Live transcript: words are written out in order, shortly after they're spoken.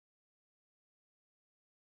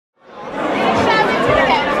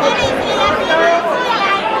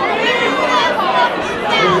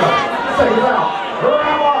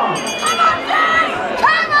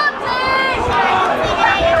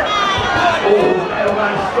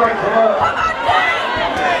straight to work.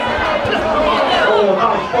 Oh,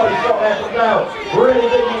 nice body shot there from Dale. Really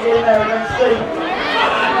digging it in there against Steve.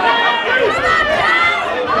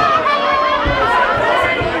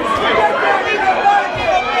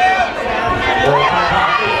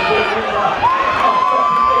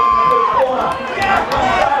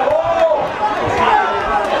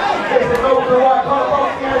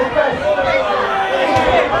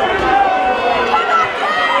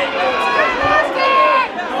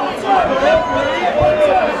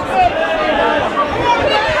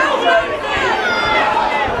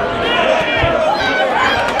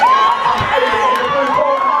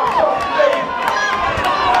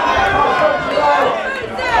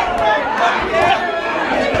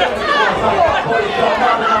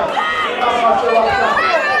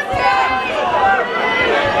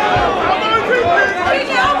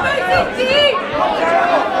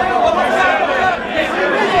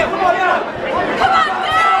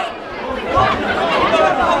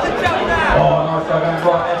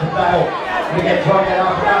 We get trying to get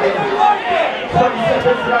out of that in 20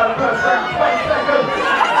 seconds throughout the first round, 20 seconds.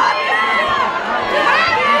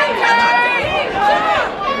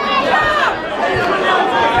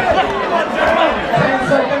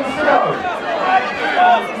 10 seconds to go.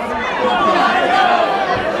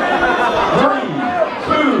 3,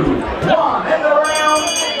 2, 1, end the round.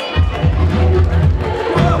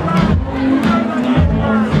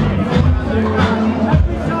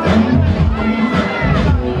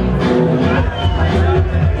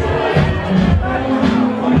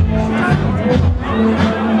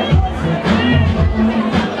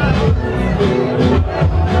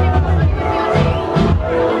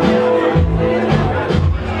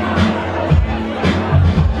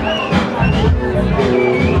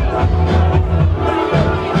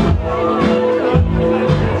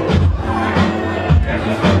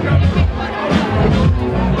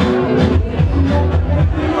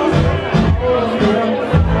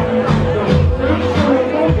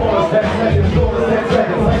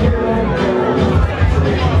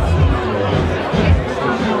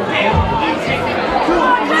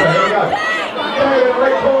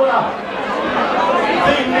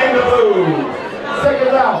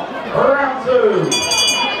 Seconds out, round 2.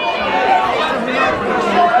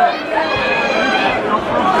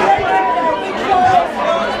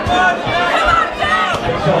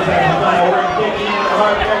 Shots out of play, already kicking in the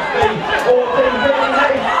home against Steve. 14 getting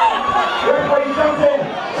late. Referee jumps in.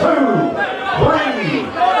 2, 3,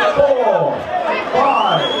 4,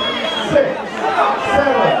 5, 6,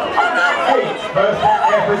 7, 8. First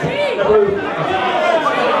effort in the blue.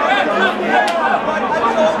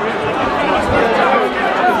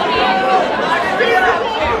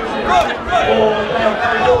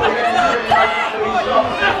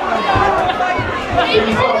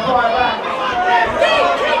 He's got to fire back.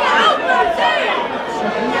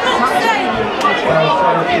 Well, so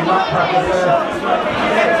he might practice there.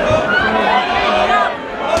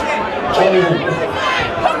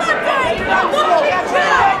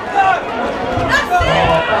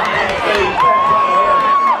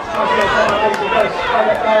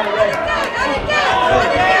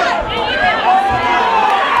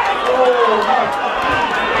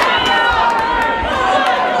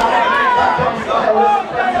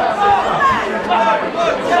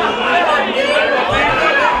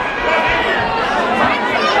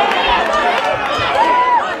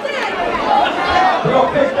 We've got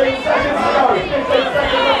 15 seconds to go. 15 seconds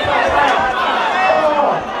on Saturday.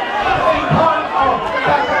 Oh, punt off.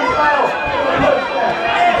 Backhand fail. Push there.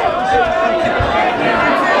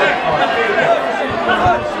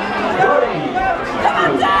 3, 2,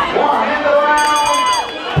 1. End the round.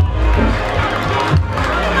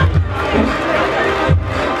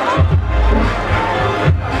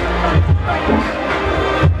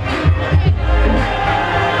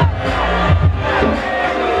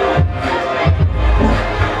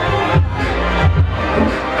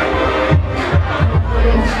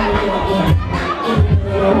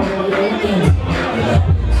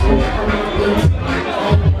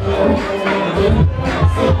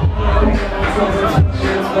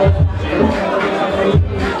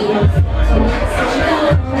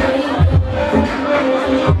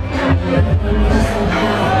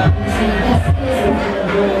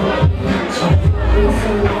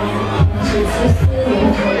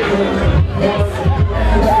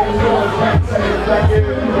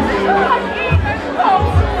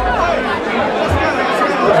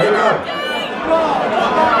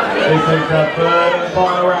 This is the third and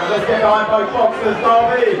final round. Let's get behind both boxers,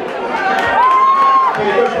 Derby. Been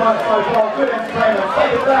a good fight so far, good entertainment.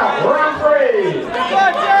 Seconds out, round 3.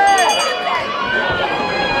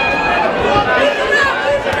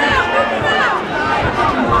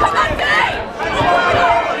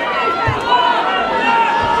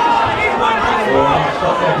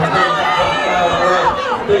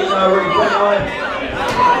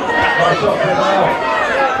 shots in now.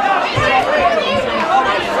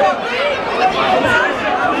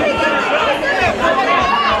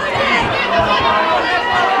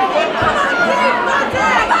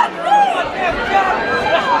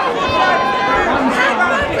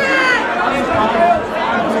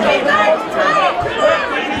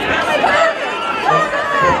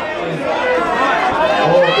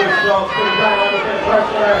 Putting down a bit of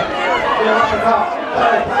pressure there. The uppercut.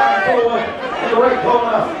 Plan forward. In the right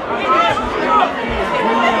corner.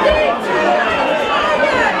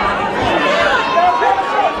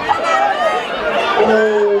 Oh,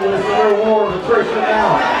 there's a real war of attrition now.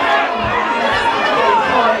 Getting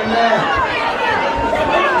tight in there.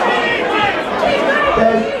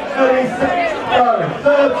 There's 30 seconds to go.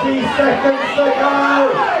 30 seconds to go.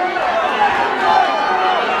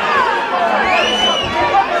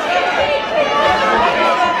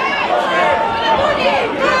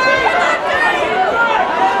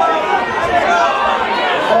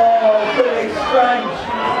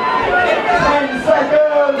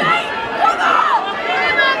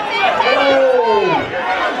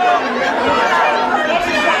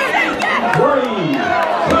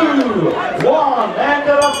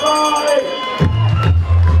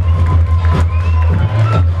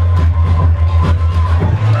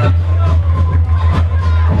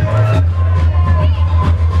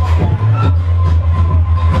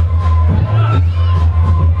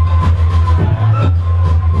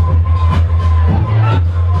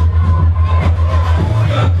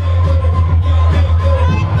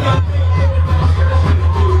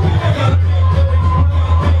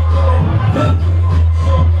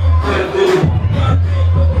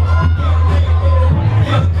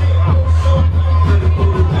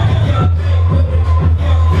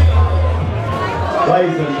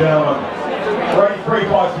 Ladies and gentlemen, we're only 3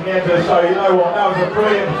 fights from the end of the show. You know what? That was a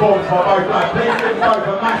brilliant performance by both lads. Please give them both a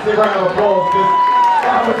massive round of applause because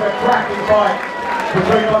that was a cracking fight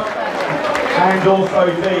between us and also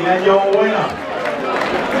Dean. And your winner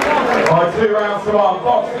by 2 rounds to 1,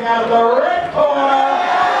 boxing out of the red corner,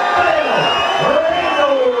 Bill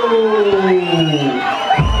Reno.